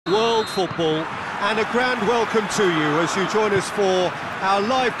world football, and a grand welcome to you as you join us for our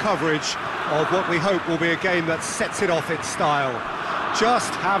live coverage of what we hope will be a game that sets it off its style.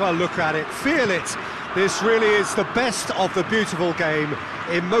 Just have a look at it, feel it. This really is the best of the beautiful game,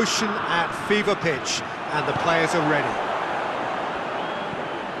 emotion at fever pitch, and the players are ready.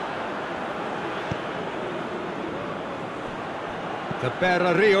 The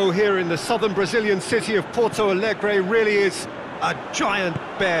Beira-Rio here in the southern Brazilian city of Porto Alegre really is a giant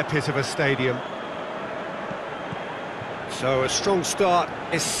bear pit of a stadium. So a strong start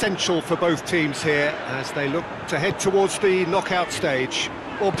essential for both teams here as they look to head towards the knockout stage.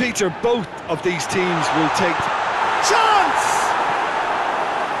 Well, Peter, both of these teams will take... Chance!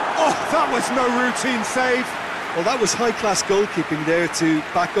 Oh, that was no routine save. Well, that was high-class goalkeeping there to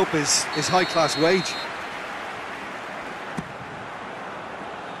back up his high-class wage.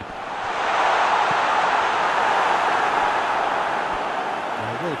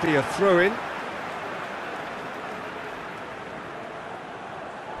 There will be a throw-in.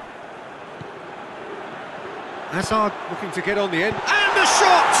 Hazard looking to get on the end, and the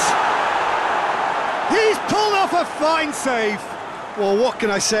shot! He's pulled off a fine save. Well, what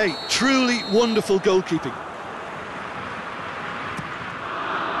can I say? Truly wonderful goalkeeping.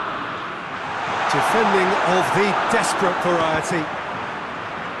 Defending of the desperate variety.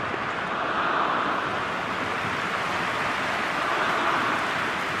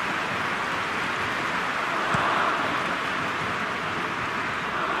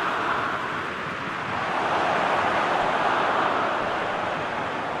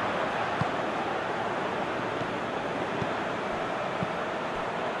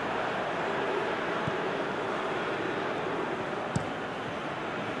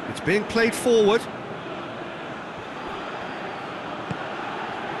 It's being played forward.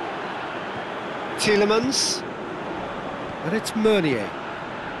 Tielemans. And it's Meunier.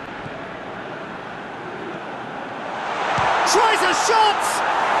 Tries a shot!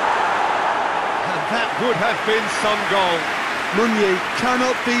 And that would have been some goal. Meunier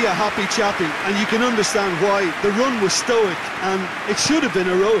cannot be a happy chappy, and you can understand why. The run was stoic, and it should have been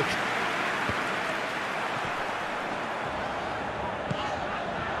heroic.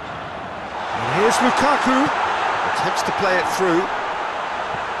 Here's Lukaku, attempts to play it through.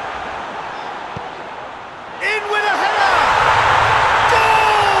 In with a header!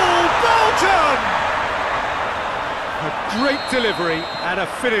 Goal! Belgium! A great delivery and a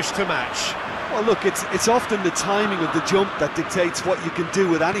finish to match. Well, look, it's often the timing of the jump that dictates what you can do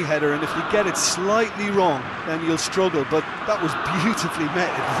with any header, and if you get it slightly wrong, then you'll struggle, but that was beautifully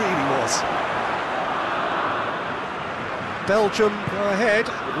met, it really was. Belgium go ahead,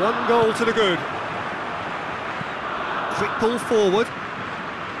 1 goal to the good. Quick ball forward.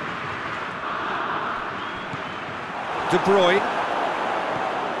 De Bruyne.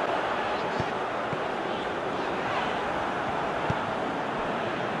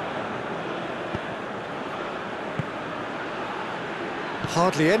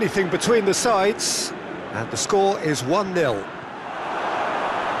 Hardly anything between the sides, and the score is 1-0.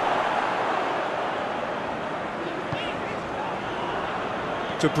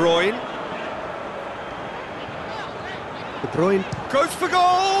 De Bruyne. De Bruyne goes for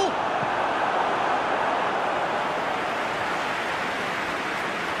goal!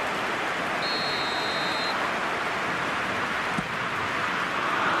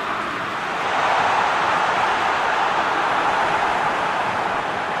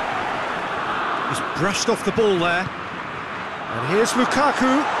 He's brushed off the ball there. And here's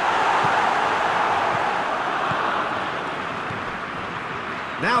Lukaku.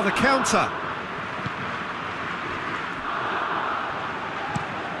 Now the counter.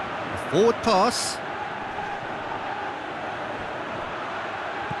 A forward pass.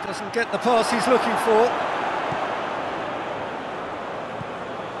 Doesn't get the pass he's looking for.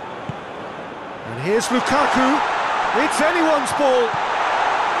 And here's Lukaku. It's anyone's ball.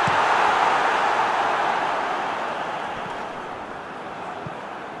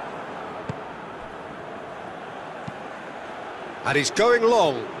 And he's going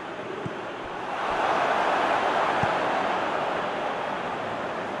long.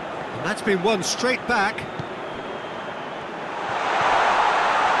 And that's been won straight back.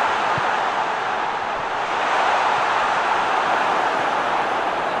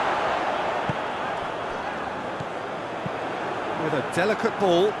 With a delicate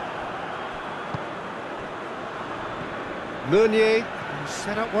ball. Meunier has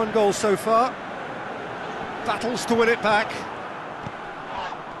set up 1 goal so far. Battles to win it back.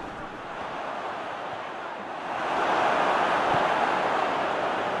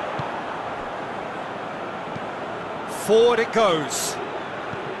 Forward it goes.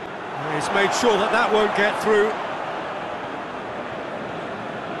 He's made sure that that won't get through.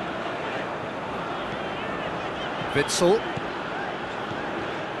 Witsel.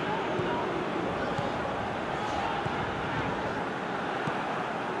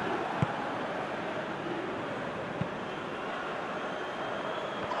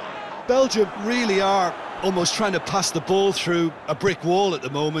 Belgium really are almost trying to pass the ball through a brick wall at the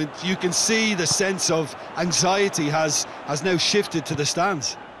moment. You can see the sense of anxiety has now shifted to the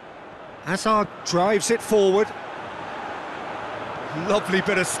stands. Hazard drives it forward. Lovely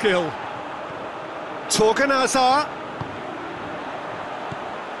bit of skill. Torgan Hazard.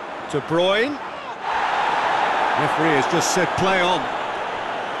 De Bruyne. Referee has just said play on.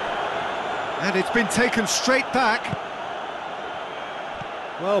 And it's been taken straight back.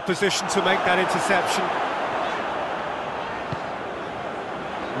 Well positioned to make that interception.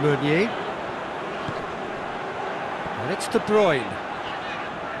 Meunier. And it's De Bruyne.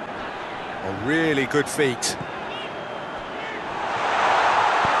 Oh, really good feet.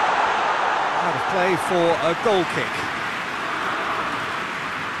 Out of play for a goal kick.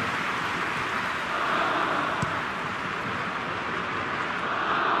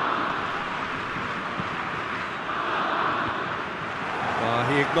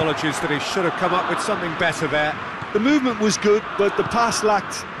 He acknowledges that he should have come up with something better there. The movement was good, but the pass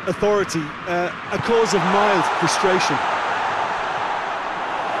lacked authority, a cause of mild frustration.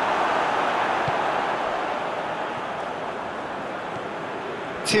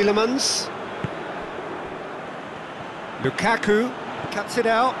 Tielemans. Lukaku cuts it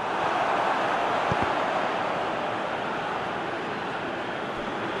out.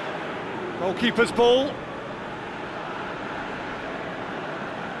 Goalkeeper's ball.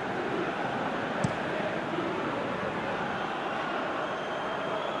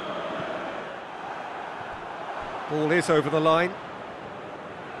 Ball is over the line.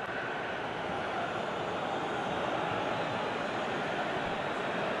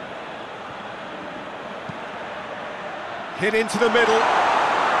 Hit into the middle.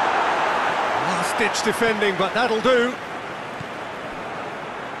 Last-ditch defending, but that'll do.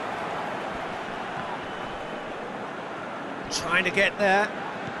 Trying to get there.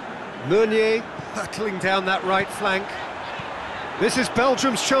 Meunier hurtling down that right flank. This is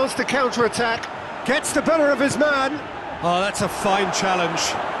Belgium's chance to counter-attack. Gets the better of his man. Oh, that's a fine challenge.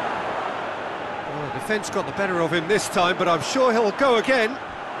 Well, the defence got the better of him this time, but I'm sure he'll go again.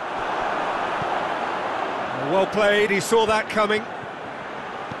 Well played, he saw that coming.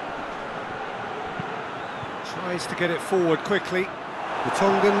 Tries to get it forward quickly. The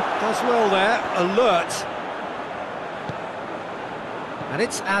Tongan does well there, alert. And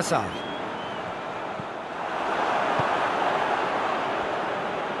it's Hazard.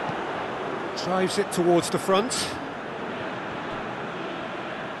 Drives it towards the front.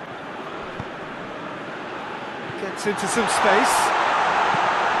 Gets into some space.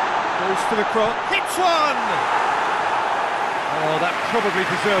 Goes for the cross. Hits one! Oh, that probably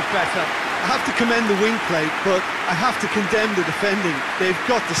deserved better. I have to commend the wing play, but I have to condemn the defending. They've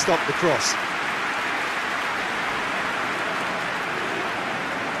got to stop the cross.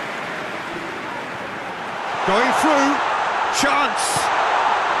 Going through. Chance!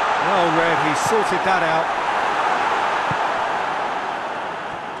 Well read, he sorted that out.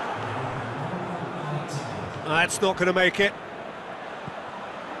 That's not going to make it.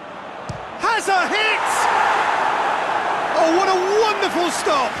 Has a hit! Oh, what a wonderful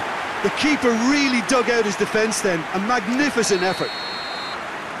stop! The keeper really dug out his defence then, a magnificent effort.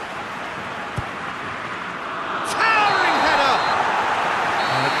 Towering header!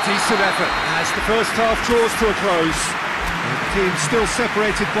 A decent effort as the first half draws to a close. The team still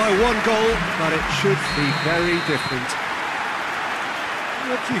separated by one goal, but it should be very different.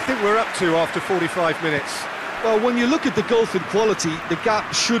 What do you think we're up to after 45 minutes? Well, when you look at the gulf in quality, the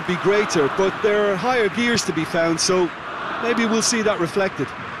gap should be greater, but there are higher gears to be found, so maybe we'll see that reflected.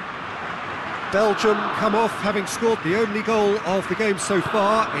 Belgium come off having scored the only goal of the game so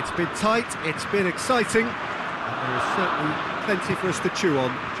far. It's been tight, it's been exciting, and there is certainly plenty for us to chew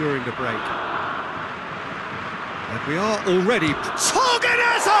on during the break. And we are already... Torgan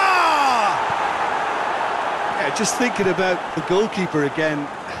Hazard! Yeah, just thinking about the goalkeeper again,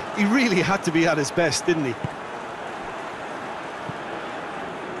 he really had to be at his best, didn't he?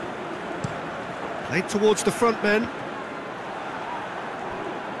 Played towards the front men.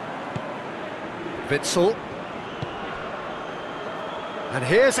 Witsel. And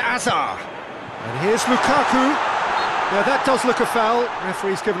here's Hazard. And here's Lukaku. Now that does look a foul.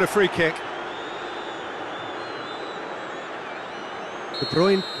 Referee's given a free kick. De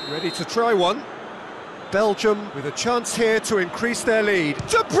Bruyne ready to try one. Belgium with a chance here to increase their lead.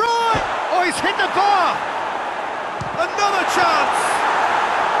 De Bruyne! Oh, he's hit the bar! Another chance!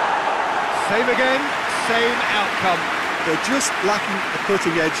 Same again, same outcome. They're just lacking a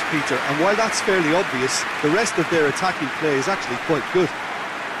cutting edge, Peter, and while that's fairly obvious, the rest of their attacking play is actually quite good.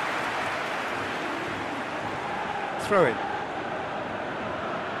 Throw in.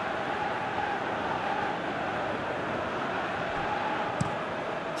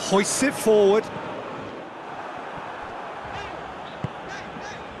 Hoists it forward.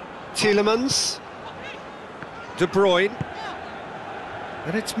 Tielemans. De Bruyne.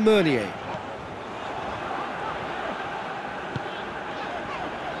 And it's Meunier.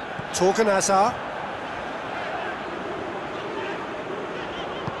 Torgan Hazard.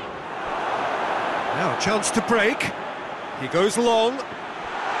 Now a chance to break. He goes long.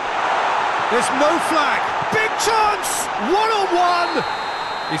 There's no flag. Big chance! One-on-one!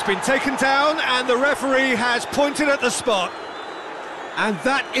 He's been taken down and the referee has pointed at the spot. And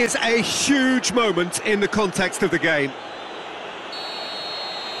that is a huge moment in the context of the game.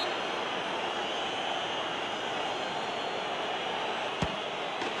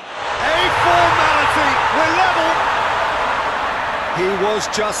 A formality, we're level. He was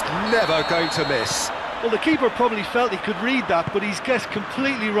just never going to miss. Well, the keeper probably felt he could read that, but he's guessed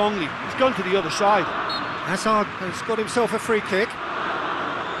completely wrongly. He's gone to the other side. Hazard has got himself a free kick.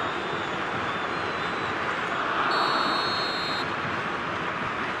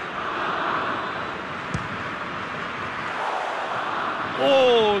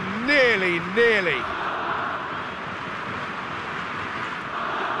 Oh, nearly.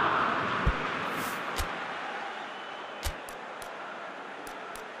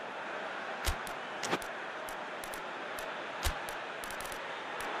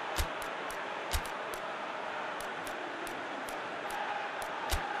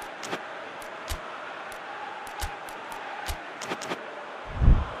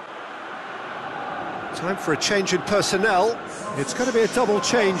 Time for a change in personnel. It's going to be a double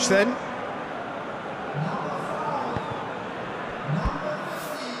change then.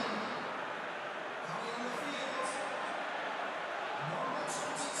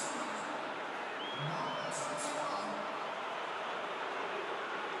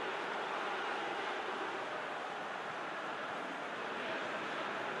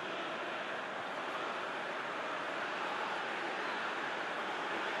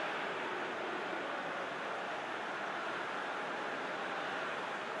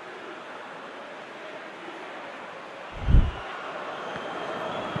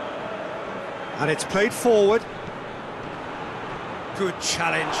 And it's played forward. Good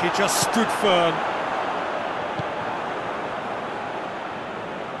challenge, he just stood firm.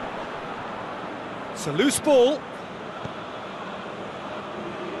 It's a loose ball.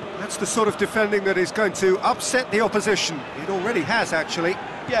 That's the sort of defending that is going to upset the opposition. It already has, actually.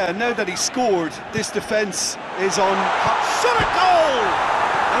 Yeah, now that he's scored, this defence is on... Shot at goal!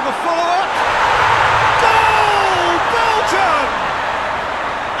 And the follow-up. Goal! Belgium!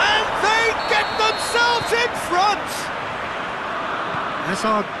 Get themselves in front!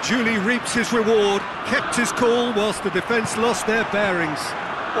 Hazard duly reaps his reward, kept his cool whilst the defence lost their bearings.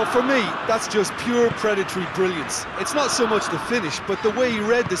 Well, for me, that's just pure predatory brilliance. It's not so much the finish, but the way he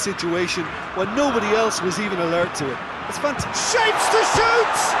read the situation when nobody else was even alert to it. It's fantastic. Shapes to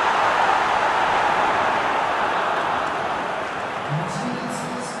shoot!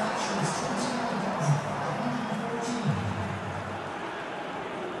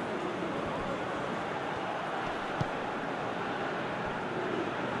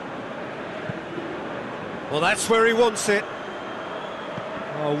 Well, that's where he wants it.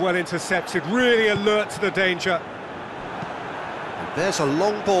 Oh, well intercepted, really alert to the danger. And there's a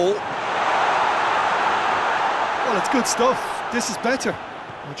long ball. Well, it's good stuff. This is better.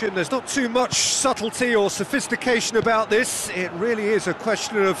 Well, Jim, there's not too much subtlety or sophistication about this. It really is a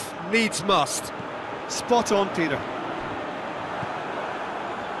question of needs must. Spot on, Peter.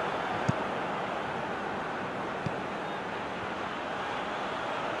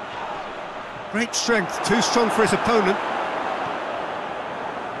 Great strength, too strong for his opponent.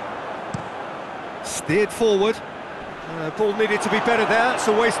 Steered forward. Ball needed to be better there, it's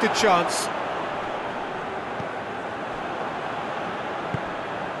a wasted chance.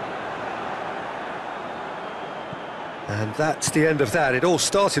 And that's the end of that. It all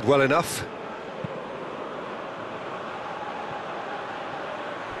started well enough.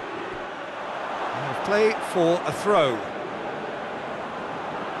 Play for a throw.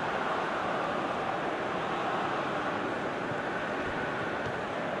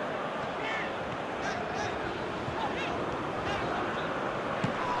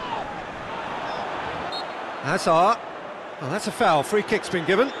 Hazard. Well, that's a foul. Free kick's been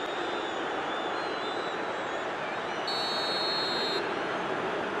given.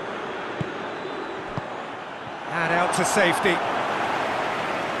 And out to safety.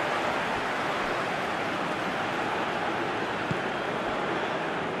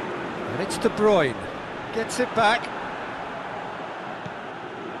 And it's De Bruyne. Gets it back.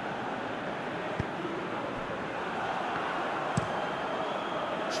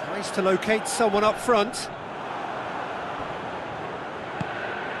 Tries to locate someone up front.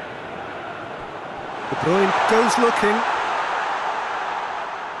 De Bruyne goes looking.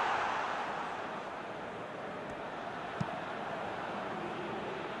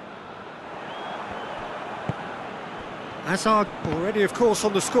 Hazard already, of course,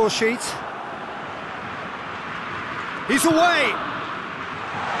 on the score sheet. He's away!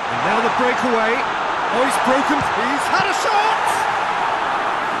 And now the breakaway. Oh, he's broken. He's had a shot!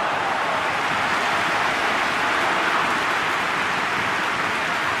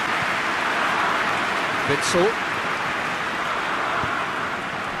 Witsel.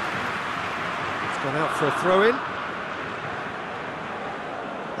 It's gone out for a throw-in.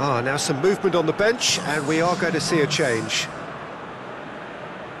 Now some movement on the bench, and we are going to see a change.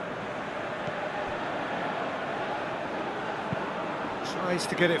 Tries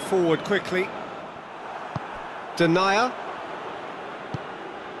to get it forward quickly. Denier.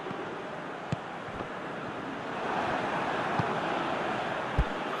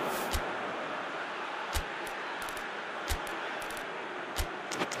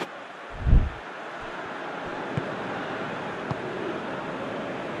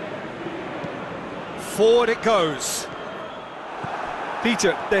 Forward it goes.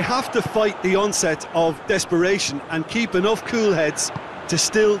 Peter, they have to fight the onset of desperation and keep enough cool heads to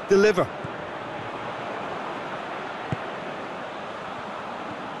still deliver.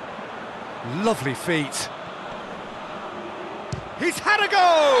 Lovely feet. He's had a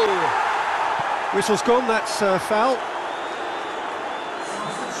go! Whistle's gone, that's a foul.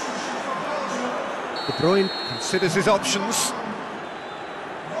 De Bruyne considers his options.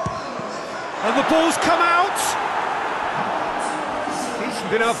 And the ball's come out!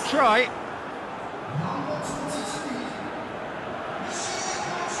 Decent enough try.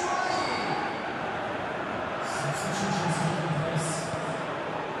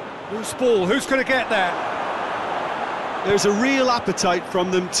 Loose ball, who's going to get there? There's a real appetite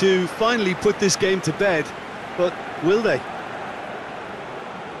from them to finally put this game to bed, but will they?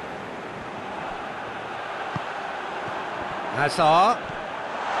 Hazard.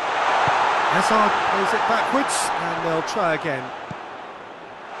 Hazard plays it backwards, and they'll try again.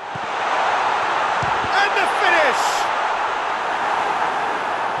 And the finish!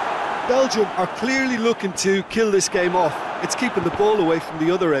 Belgium are clearly looking to kill this game off. It's keeping the ball away from the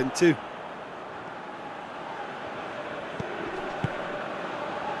other end too.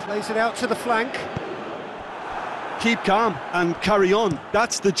 Plays it out to the flank. Keep calm and carry on.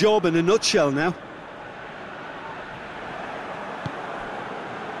 That's the job in a nutshell now.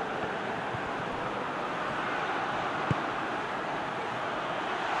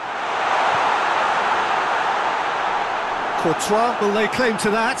 Courtois will lay claim to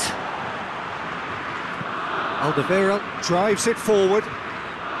that. Alderweireld drives it forward.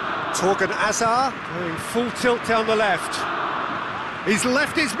 Torgan Hazard going full tilt down the left. He's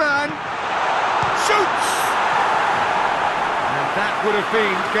left his man. Shoots! And that would have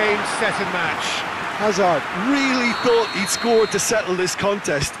been game, set and match. Hazard really thought he'd scored to settle this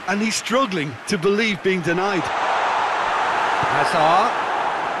contest, and he's struggling to believe being denied. Hazard.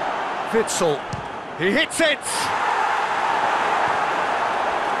 Witsel. He hits it!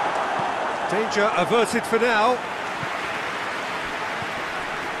 Danger averted for now.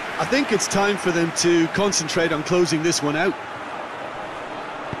 I think it's time for them to concentrate on closing this one out.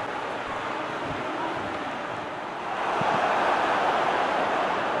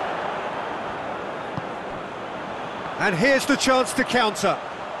 And here's the chance to counter.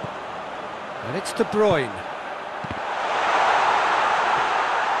 And it's De Bruyne.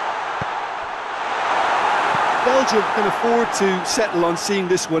 Belgium can afford to settle on seeing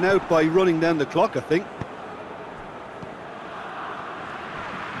this one out by running down the clock, I think.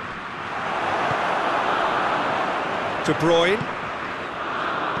 De Bruyne.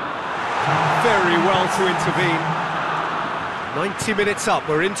 Very well to intervene. 90 minutes up,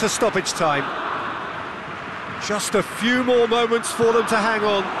 we're into stoppage time. Just a few more moments for them to hang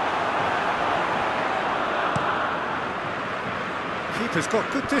on. Keeper's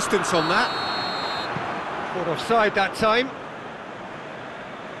got good distance on that. Caught offside that time.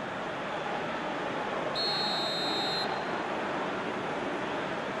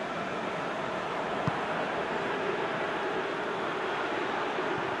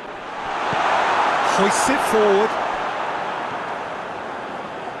 Hoists it forward.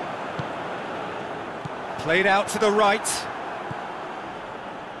 Played out to the right.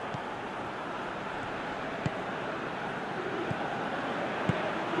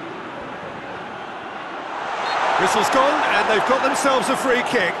 Whistle's gone, and they've got themselves a free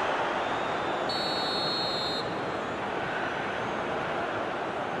kick.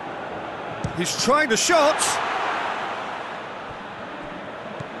 He's trying the shot.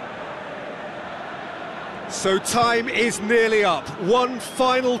 So time is nearly up. One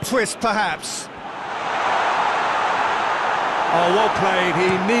final twist, perhaps. Oh, well played. He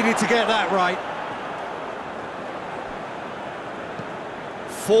needed to get that right.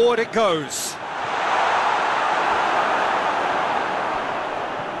 Forward it goes.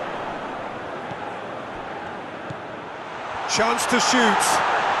 Chance to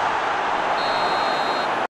shoot.